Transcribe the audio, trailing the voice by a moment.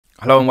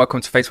Hello and welcome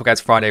to Facebook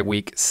Ads Friday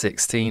week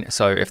 16.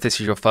 So if this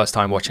is your first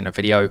time watching a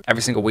video,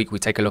 every single week we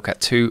take a look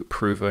at 2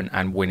 proven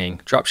and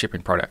winning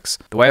dropshipping products.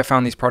 The way I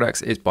found these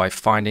products is by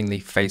finding the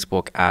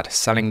Facebook ad,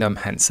 selling them,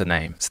 hence the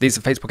name. So these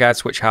are Facebook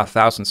ads which have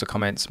thousands of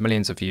comments,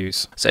 millions of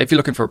views. So if you're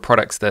looking for a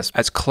product that's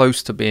as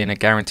close to being a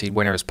guaranteed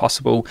winner as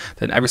possible,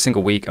 then every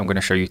single week I'm going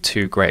to show you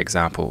 2 great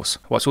examples.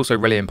 What's also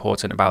really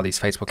important about these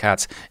Facebook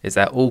ads is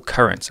they're all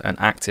current and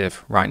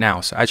active right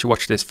now. So as you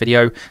watch this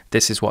video,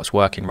 this is what's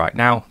working right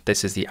now.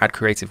 This is the ad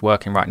creative working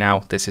right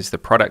now. This is the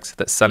product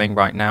that's selling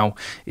right now.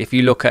 If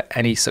you look at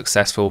any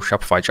successful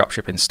Shopify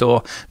dropshipping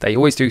store, they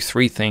always do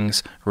 3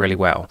 things really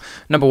well.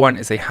 Number 1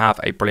 is they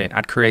have a brilliant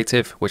ad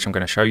creative, which I'm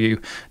going to show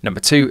you. Number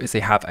 2 is they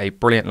have a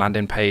brilliant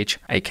landing page,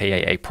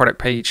 aka a product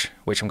page,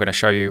 which I'm going to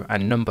show you.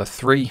 And number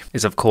 3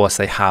 is, of course,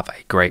 they have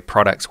a great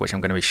product, which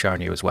I'm going to be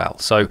showing you as well.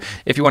 So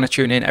if you want to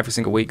tune in every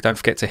single week, don't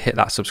forget to hit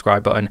that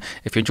subscribe button.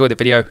 If you enjoyed the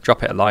video,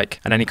 drop it a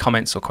like, and any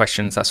comments or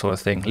questions, that sort of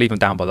thing, leave them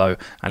down below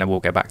and then we'll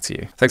get back to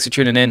you. Thanks for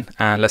tuning in,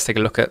 and let's take a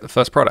look at the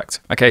first product.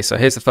 Okay, so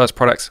here's the first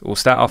product. We'll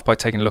start off by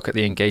taking a look at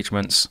the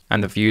engagements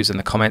and the views and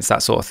the comments,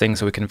 that sort of thing,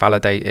 so we can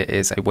validate it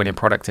is a winning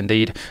product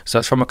indeed. So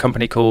it's from a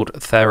company called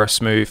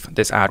TheraSmooth.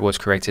 This ad was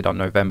created on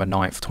November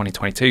 9th,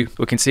 2022.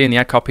 We can see in the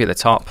ad copy at the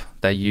top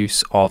their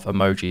use of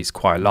emojis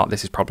quite a lot.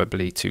 This is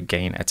probably to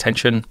gain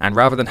attention. And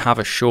rather than have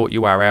a short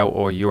URL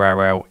or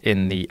URL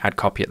in the ad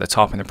copy at the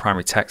top in the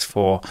primary text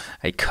for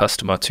a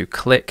customer to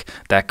click,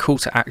 their call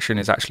to action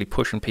is actually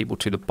pushing people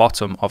to the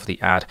bottom of the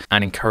ad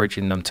and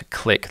encouraging them to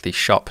click the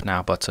shop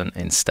now button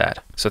instead.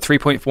 So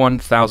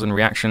 3.1 thousand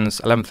reactions,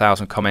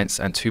 11,000 comments,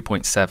 and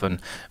 2.7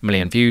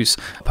 million views.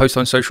 A post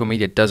on social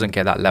media doesn't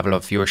get that level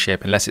of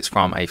viewership unless it's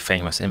from a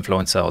famous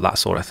influencer or that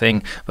sort of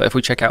thing. But if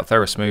we check out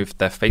TheraSmooth,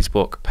 their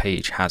Facebook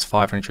page has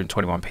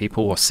 521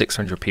 people or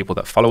 600 people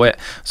that follow it.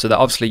 So they're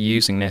obviously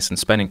using this and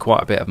spending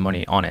quite a bit of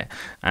money on it.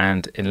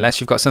 And unless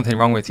you've got something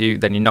wrong with you,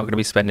 then you're not going to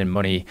be spending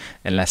money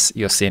unless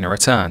you're seeing a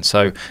return.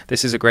 So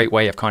this is a great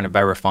way of kind of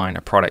verifying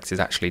a product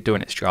is actually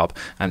doing its job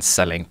and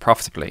selling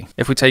profitably.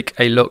 If we take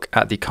a look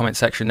at the comment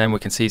section, then we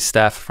can see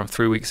Steph from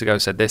 3 weeks ago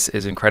said, "This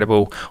is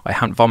incredible. I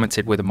haven't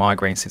vomited with a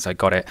migraine since I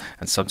got it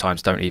and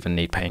sometimes don't even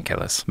need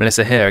painkillers."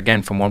 Melissa here,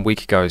 again from 1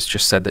 week ago, has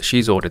just said that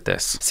she's ordered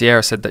this.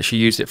 Sierra said that she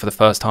used it for the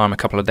first time a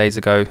couple of days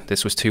ago.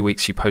 This was 2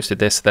 weeks she posted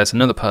this. There's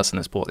another person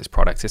that's bought this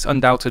product. It's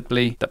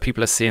undoubtedly that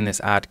people are seeing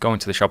this ad, going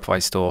to the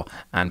Shopify store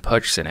and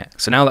purchasing it.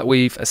 So now that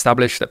we've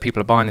established that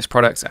people are buying this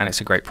product and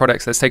it's a great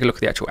product, let's take a look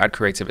at the actual ad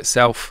creative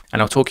itself,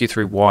 and I'll talk you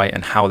through why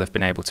and how they've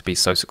been able to be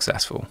so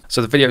successful.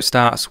 So the video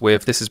starts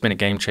with "This has been a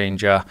game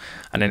changer,"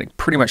 and then it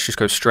pretty much just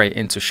goes straight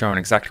into showing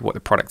exactly what the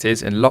product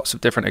is in lots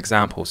of different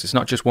examples. It's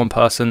not just one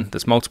person,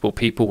 there's multiple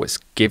people, which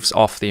gives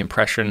off the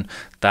impression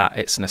that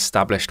it's an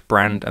established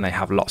brand and they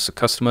have lots of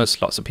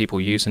customers, lots of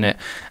people using it,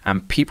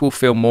 and people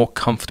feel more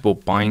comfortable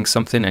buying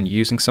something and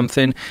using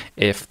something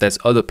if there's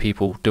other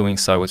people doing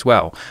so as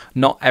well.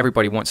 Not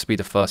everybody wants to be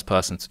the first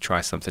person to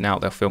try something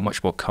out. They'll feel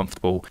much more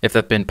comfortable if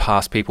there've been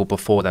past people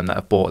before them that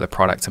have bought the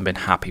product and been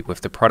happy with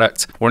the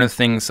product. One of the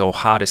things or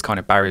hardest kind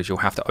of barriers you'll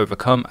have to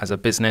overcome as a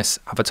business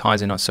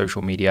advertising on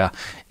social media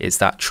is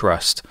that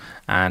trust.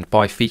 And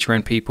by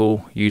featuring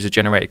people,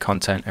 user-generated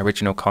content,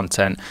 original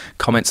content,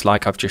 comments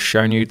like I've just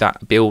shown you,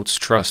 that builds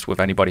trust with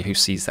anybody who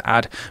sees the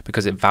ad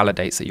because it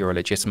validates that you're a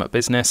legitimate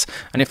business.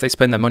 And if they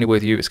spend their money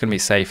with you, it's going to be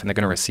safe and they're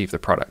going to receive the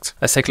product.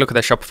 Let's take a look at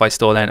their Shopify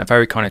store then, a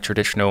very kind of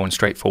traditional and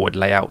straightforward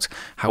layout.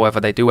 However,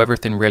 they do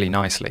everything really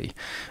nicely.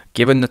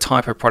 Given the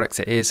type of product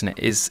it is, and it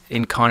is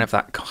in kind of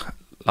that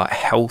like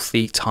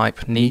healthy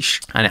type niche,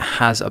 and it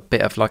has a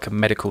bit of like a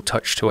medical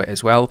touch to it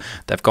as well.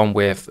 They've gone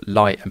with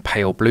light and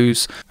pale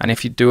blues, and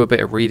if you do a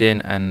bit of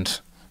reading and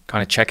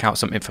kind of check out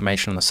some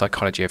information on the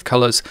psychology of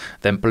colors,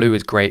 then blue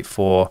is great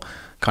for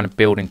kind of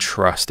building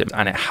trust,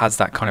 and it has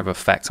that kind of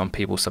effect on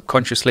people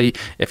subconsciously.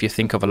 If you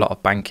think of a lot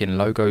of banking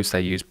logos, they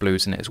use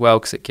blues in it as well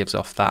because it gives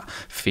off that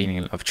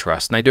feeling of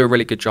trust. And they do a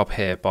really good job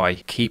here by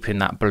keeping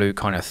that blue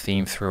kind of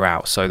theme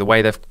throughout. So the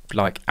way they've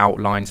like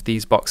outlined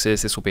these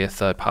boxes, this will be a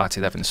third party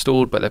they've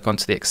installed, but they've gone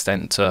to the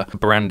extent to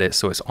brand it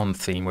so it's on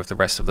theme with the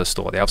rest of the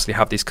store. They obviously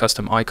have these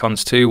custom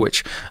icons too,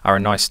 which are a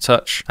nice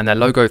touch, and their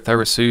logo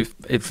TheraSmooth,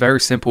 it's very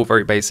simple,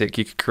 very basic.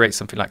 You could create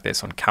something like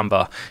this on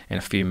Canva in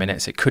a few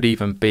minutes. It could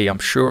even be, I'm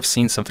sure I've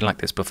seen something like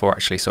this before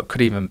actually, so it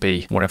could even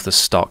be one of the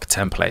stock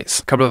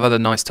templates. A couple of other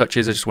nice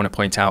touches I just want to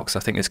point out because I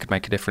think this could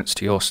make a difference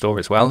to your store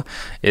as well,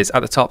 is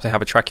at the top they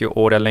have a track your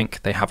order link,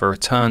 they have a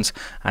returns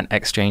and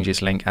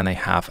exchanges link, and they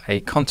have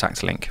a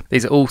contact link.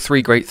 These are all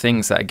 3 great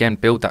things that again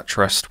build that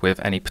trust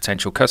with any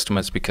potential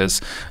customers because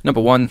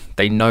number 1,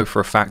 they know for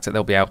a fact that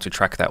they'll be able to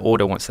track their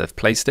order once they've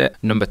placed it.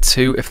 Number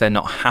 2, if they're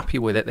not happy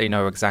with it, they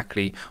know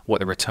exactly what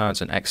the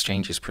returns and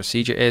exchanges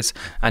procedure is.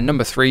 And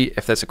number 3,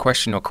 if there's a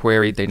question or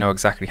query, they know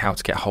exactly how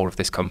to get hold of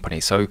this company.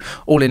 So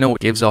all in all,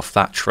 it gives off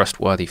that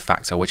trustworthy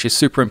factor, which is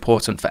super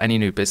important for any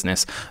new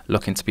business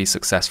looking to be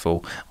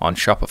successful on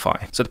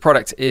Shopify. So the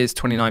product is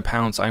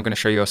 £29. I'm going to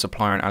show you a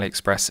supplier on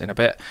AliExpress in a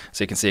bit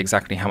so you can see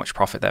exactly how much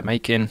profit they're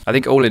making. I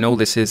think all in all,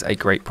 this is a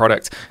great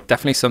product,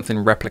 definitely something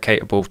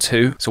replicatable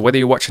too. So whether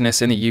you're watching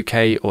this in the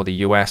UK or the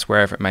US,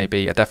 wherever it may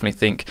be, I definitely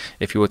think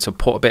if you were to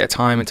put a bit of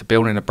time into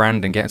building a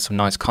brand and getting some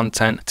nice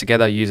content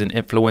together using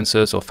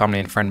influencers or family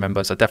and friend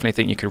members, I definitely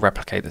think you could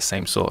replicate the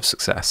same sort of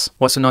success.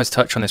 What's a nice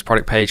touch on this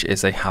product page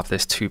is they have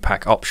this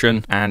 2-pack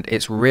option, and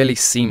it's really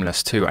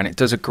seamless too, and it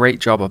does a great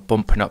job of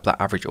bumping up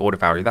that average order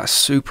value. That's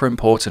super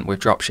important with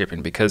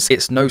dropshipping because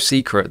it's no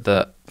secret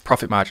that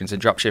profit margins in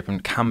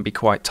dropshipping can be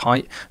quite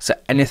tight. So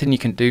anything you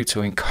can do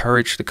to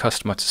encourage the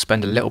customer to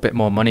spend a little bit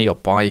more money or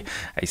buy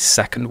a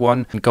second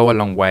one can go a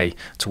long way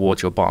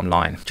towards your bottom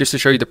line. Just to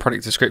show you the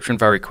product description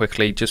very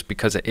quickly, just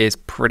because it is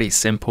pretty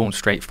simple and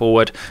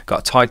straightforward. Got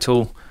a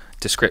title,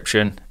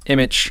 description,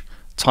 image,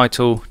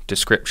 title,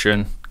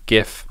 description,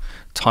 GIF,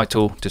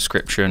 title,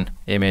 description,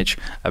 image,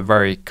 a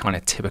very kind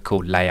of typical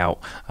layout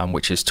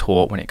which is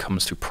taught when it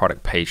comes to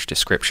product page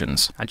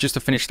descriptions. And just to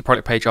finish the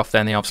product page off,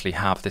 then they obviously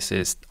have, this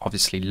is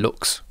obviously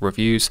looks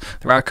reviews.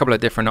 There are a couple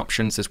of different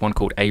options. There's one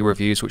called A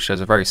reviews, which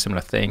does a very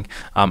similar thing,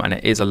 and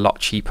it is a lot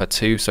cheaper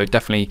too. So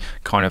definitely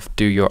kind of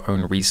do your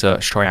own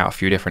research, try out a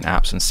few different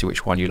apps and see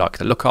which one you like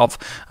the look of,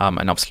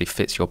 and obviously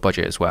fits your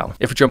budget as well.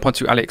 If we jump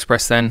onto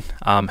AliExpress then,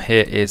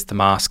 here is the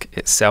mask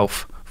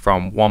itself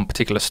from one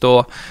particular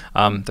store.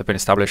 They've been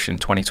established in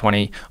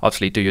 2020.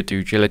 Obviously do your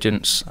due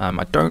diligence.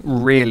 I don't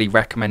really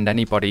recommend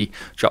anybody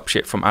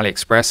dropship from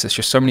AliExpress. There's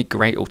just so many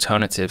great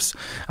alternatives.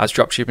 As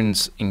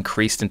dropshipping's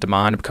increased in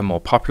demand and become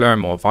more popular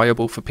and more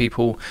viable for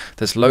people,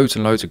 there's loads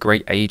and loads of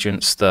great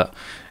agents that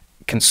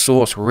can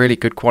source really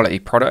good quality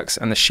products,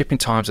 and the shipping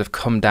times have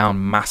come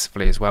down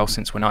massively as well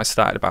since when I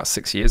started about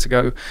 6 years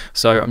ago.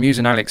 So I'm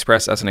using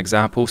AliExpress as an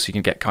example so you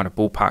can get kind of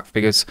ballpark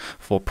figures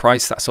for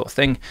price, that sort of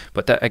thing.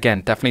 But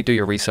again, definitely do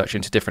your research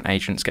into different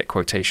agents, get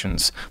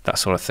quotations, that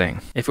sort of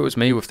thing. If it was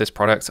me with this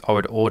product, I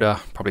would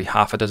order probably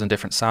half a dozen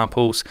different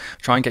samples.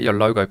 Try and get your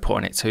logo put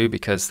on it too,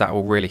 because that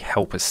will really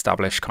help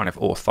establish kind of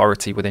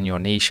authority within your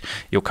niche.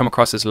 You'll come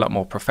across as a lot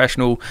more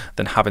professional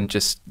than having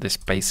just this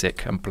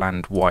basic and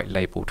bland white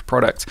labeled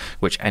product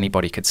which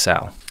anybody could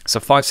sell. So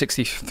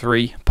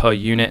 $5.63 per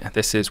unit.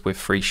 This is with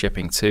free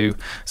shipping too.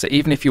 So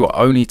even if you were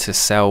only to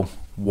sell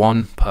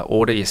one per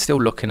order, you're still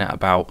looking at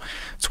about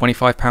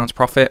 £25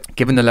 profit.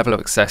 Given the level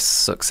of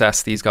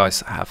success these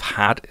guys have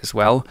had as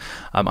well,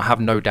 I have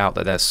no doubt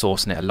that they're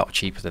sourcing it a lot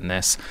cheaper than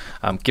this.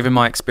 Given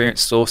my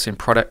experience sourcing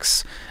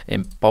products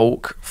in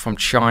bulk from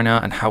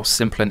China and how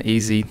simple and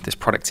easy this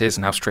product is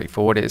and how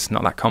straightforward it is,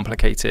 not that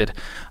complicated,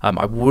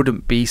 I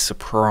wouldn't be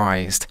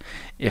surprised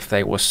if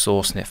they were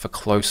sourcing it for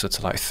closer to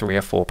like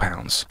 £3 or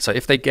 £4. So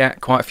if they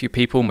get quite a few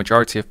people,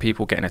 majority of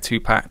people getting a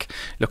 2-pack,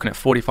 looking at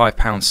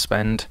 £45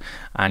 spend,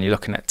 and you're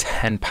looking at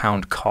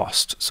 £10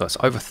 cost. So it's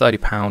over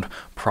 £30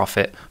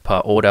 profit per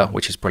order,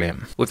 which is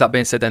brilliant. With that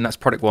being said, then that's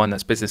product one,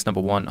 that's business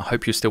number one. I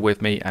hope you're still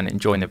with me and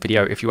enjoying the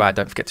video. If you are,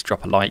 don't forget to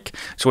drop a like.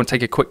 Just want to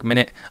take a quick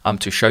minute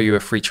to show you a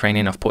free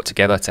training I've put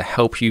together to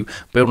help you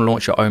build and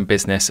launch your own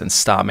business and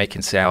start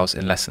making sales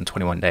in less than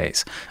 21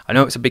 days. I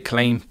know it's a big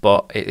claim,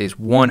 but it is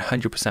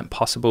 100%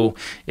 possible.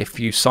 If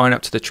you sign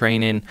up to the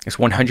training, it's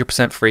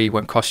 100% free,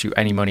 won't cost you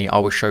any money. I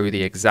will show you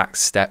the exact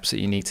steps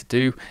that you need to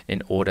do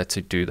in order to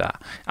do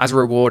that. As a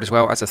reward as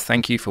well, as a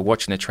thank you for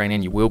watching the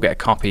training, you will get a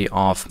copy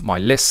of my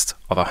list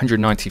of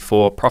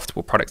 194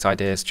 profitable product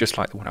ideas, just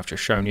like the one I've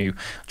just shown you,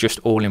 just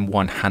all in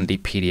one handy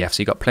PDF.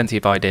 So you've got plenty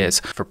of ideas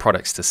for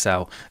products to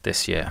sell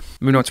this year.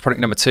 Moving on to product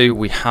number two,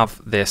 we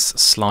have this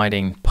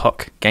sliding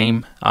puck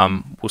game.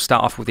 We'll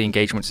start off with the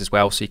engagements as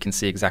well, so you can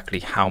see exactly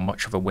how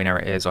much of a winner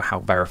it is or how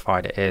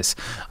verified it is.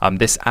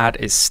 This ad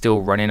is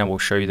still running. I will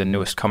show you the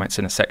newest comments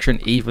in a section,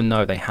 even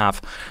though they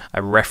have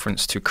a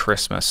reference to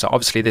Christmas. So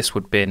obviously this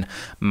would have been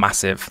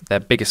massive.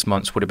 Their biggest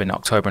months would have been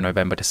October,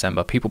 November,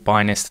 December. People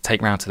buying this to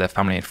take around to their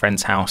family and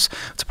friends' house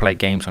to play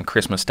games on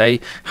Christmas Day.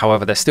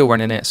 However, they're still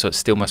running it, so it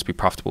still must be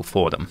profitable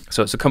for them.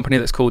 So it's a company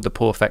that's called the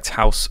Perfect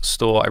House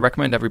Store. I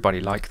recommend everybody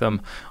like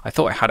them. I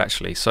thought I had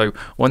actually. So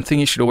one thing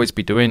you should always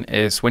be doing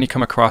is when you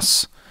come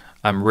across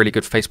really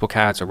good Facebook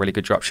ads or really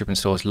good dropshipping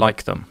stores,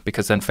 like them,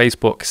 because then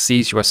Facebook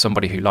sees you as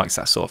somebody who likes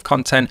that sort of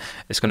content.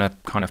 It's going to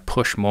kind of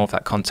push more of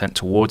that content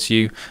towards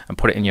you and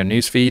put it in your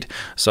newsfeed.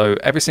 So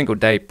every single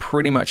day,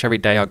 pretty much every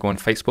day I go on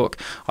Facebook,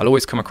 I'll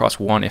always come across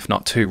one, if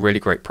not two, really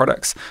great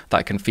products that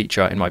I can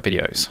feature in my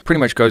videos.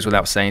 Pretty much goes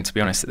without saying, to be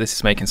honest, that this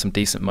is making some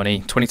decent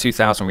money.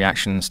 22,000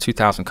 reactions,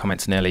 2,000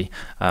 comments nearly,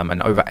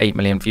 and over 8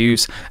 million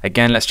views.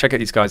 Again, let's check out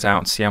these guys out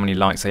and see how many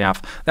likes they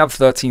have. They have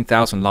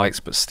 13,000 likes,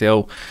 but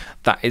still,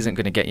 that isn't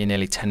going to get you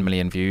nearly 10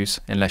 million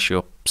views unless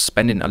you're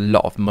spending a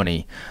lot of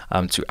money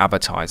to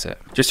advertise it.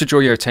 Just to draw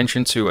your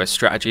attention to a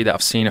strategy that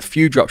I've seen a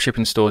few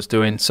dropshipping stores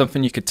doing,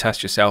 something you could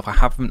test yourself. I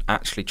haven't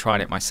actually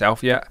tried it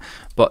myself yet,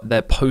 but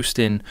they're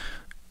posting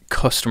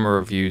customer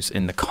reviews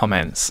in the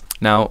comments.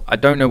 Now, I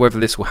don't know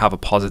whether this will have a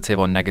positive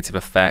or negative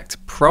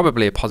effect.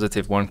 Probably a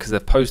positive one, because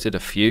they've posted a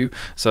few.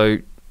 So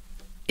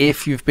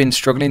if you've been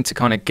struggling to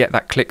kind of get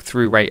that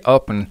click-through rate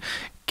up and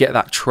get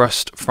that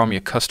trust from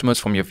your customers,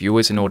 from your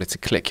viewers in order to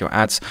click your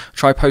ads,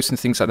 try posting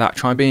things like that.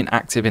 Try being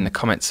active in the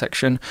comment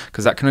section,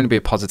 because that can only be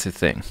a positive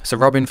thing. So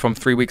Robin from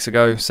 3 weeks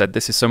ago said,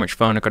 "This is so much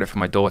fun. I got it for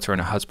my daughter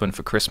and her husband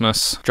for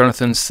Christmas."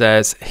 Jonathan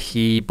says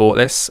he bought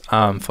this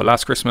for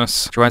last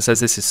Christmas. Joanne says,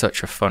 "This is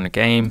such a fun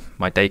game.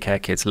 My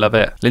daycare kids love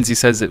it." Lindsay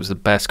says it was the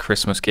best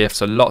Christmas gift.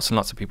 So lots and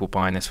lots of people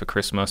buying this for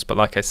Christmas. But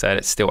like I said,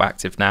 it's still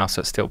active now,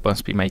 so it still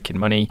must be making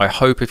money. I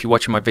hope if you're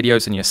watching my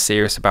videos and you're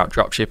serious about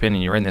dropshipping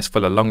and you're in this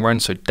for the long run,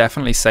 so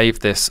definitely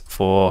save this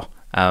for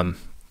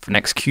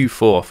next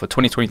Q4, for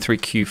 2023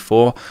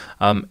 Q4,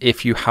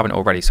 if you haven't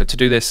already. So to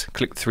do this,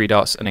 click the 3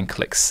 dots and then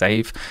click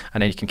save,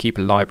 and then you can keep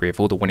a library of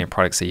all the winning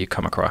products that you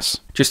come across.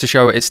 Just to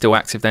show it is still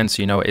active then,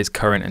 so you know it is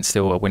current and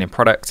still a winning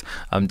product.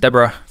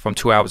 Deborah from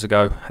 2 hours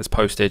ago has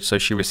posted, so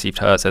she received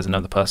hers. There's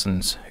another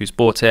person who's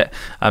bought it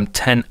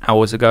 10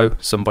 hours ago.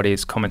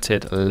 Somebody's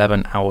commented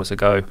 11 hours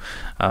ago.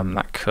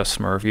 That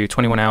customer review,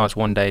 21 hours,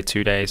 1 day,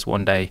 2 days,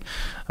 1 day,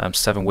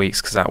 7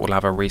 weeks, because that will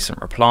have a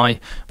recent reply,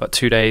 but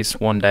 2 days,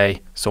 1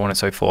 day, so on and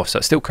so forth. So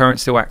it's still current,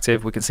 still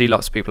active. We can see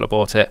lots of people have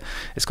bought it.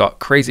 It's got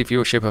crazy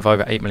viewership of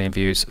over 8 million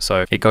views,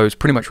 so it goes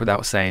pretty much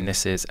without saying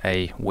this is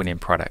a winning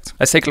product.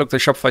 Let's take a look at the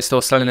Shopify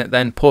store selling it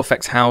then.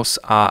 Perfect House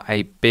are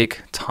a big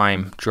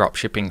time drop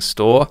shipping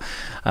store.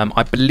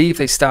 I believe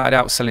they started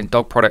out selling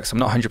dog products. I'm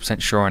not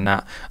 100% sure on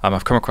that.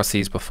 I've come across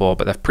these before,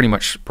 but they've pretty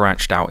much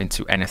branched out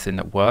into anything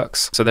that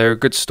works. So they're a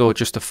good store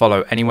just to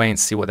follow anyway and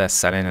see what they're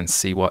selling and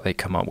see what they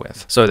come up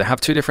with. So they have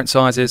 2 different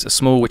sizes, a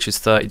small, which is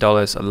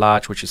 $30, a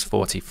large, which is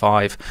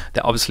 $45.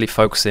 They're obviously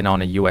focusing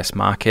on a US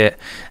market.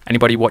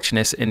 Anybody watching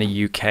this in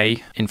the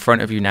UK, in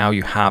front of you now,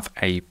 you have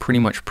a pretty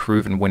much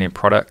proven winning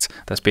product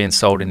that's being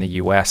sold in the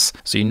US.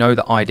 So you know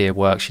the idea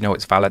works, you know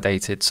it's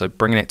validated. So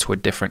bringing it to a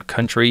different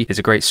country is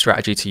a great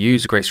strategy to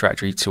use, a great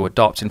strategy to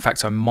adopt. In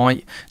fact, I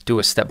might do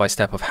a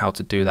step-by-step of how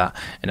to do that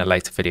in a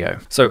later video.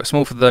 So a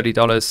small for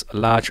 $30, a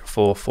large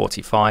for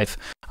 $45.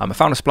 I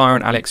found a supplier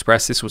on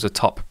AliExpress. This was a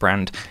top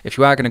brand. If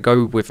you are going to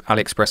go with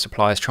AliExpress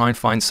suppliers, try and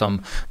find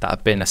some that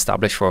have been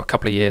established for a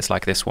couple of years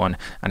like this one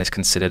and is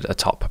considered a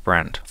top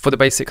brand. For the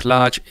basic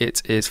large,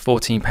 it is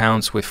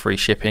 £14 with free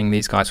shipping.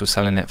 These guys were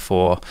selling it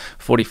for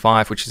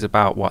 45, which is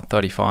about what,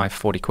 35,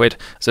 40 quid.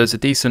 So there's a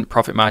decent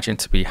profit margin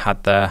to be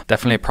had there.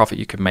 Definitely a profit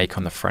you could make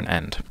on the front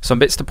end. Some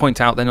bits to point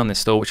out then on this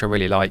store, which I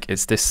really like,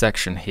 is this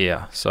section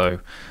here.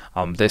 So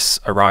this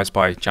arrives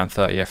by Jan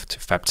 30th to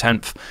Feb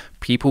 10th.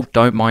 People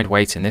don't mind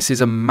waiting. This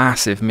is a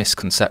massive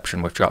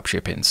misconception with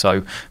dropshipping.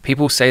 So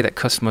people say that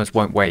customers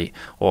won't wait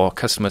or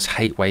customers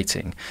hate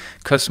waiting.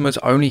 Customers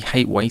only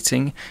hate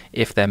waiting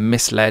if they're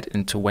misled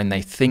into when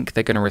they think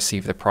they're going to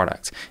receive the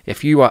product.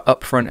 If you are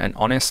upfront and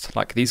honest,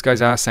 like these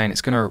guys are saying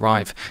it's going to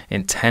arrive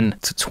in 10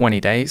 to 20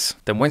 days,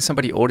 then when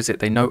somebody orders it,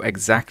 they know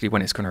exactly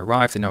when it's going to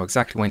arrive. They know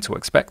exactly when to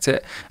expect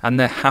it, and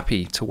they're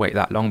happy to wait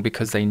that long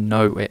because they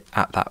know it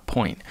at that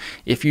point.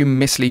 If you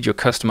mislead your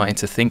customer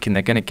into thinking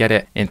they're going to get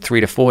it in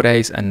 3 to 4 days,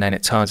 and then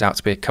it turns out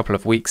to be a couple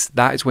of weeks,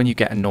 that is when you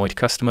get annoyed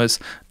customers,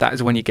 that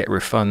is when you get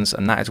refunds,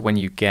 and that is when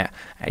you get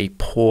a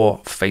poor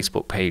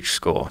Facebook page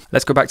score.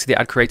 Let's go back to the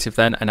ad creative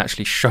then and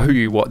actually show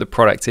you what the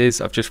product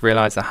is. I've just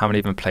realized I haven't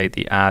even played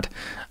the ad,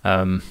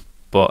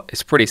 but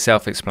it's pretty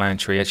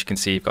self-explanatory. As you can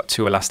see, you've got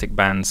 2 elastic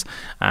bands,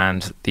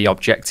 and the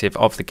objective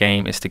of the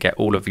game is to get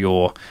all of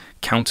your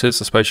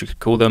counters, I suppose you could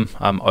call them,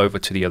 over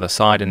to the other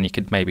side, and you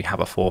could maybe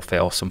have a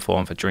forfeit or some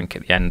form of a drink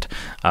at the end,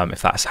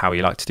 if that's how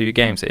you like to do your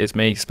games. It is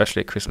me, especially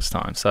at Christmas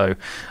time. So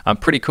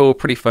pretty cool,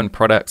 pretty fun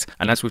product,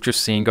 and as we've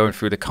just seen going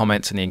through the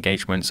comments and the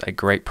engagements, a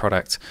great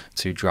product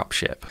to drop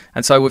ship.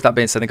 And so with that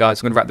being said, guys,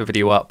 I'm going to wrap the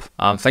video up.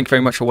 Thank you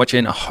very much for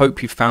watching. I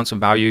hope you found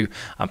some value.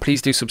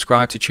 Please do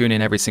subscribe to tune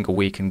in every single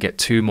week and get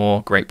 2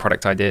 more great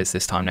product ideas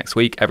this time next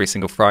week, every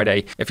single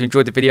Friday. If you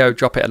enjoyed the video,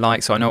 drop it a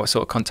like so I know what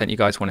sort of content you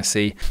guys want to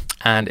see,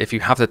 and if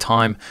you have the time,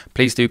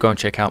 please do go and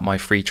check out my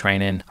free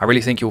training. I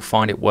really think you'll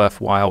find it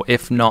worthwhile.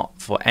 If not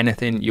for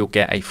anything, you'll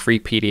get a free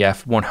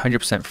PDF,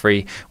 100%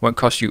 free, won't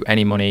cost you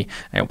any money,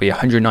 and it'll be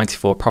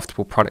 194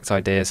 profitable product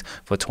ideas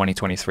for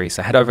 2023.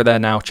 So head over there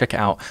now, check it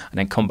out, and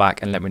then come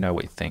back and let me know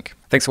what you think.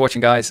 Thanks for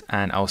watching, guys,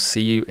 and I'll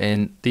see you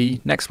in the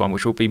next one,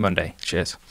 which will be Monday. Cheers.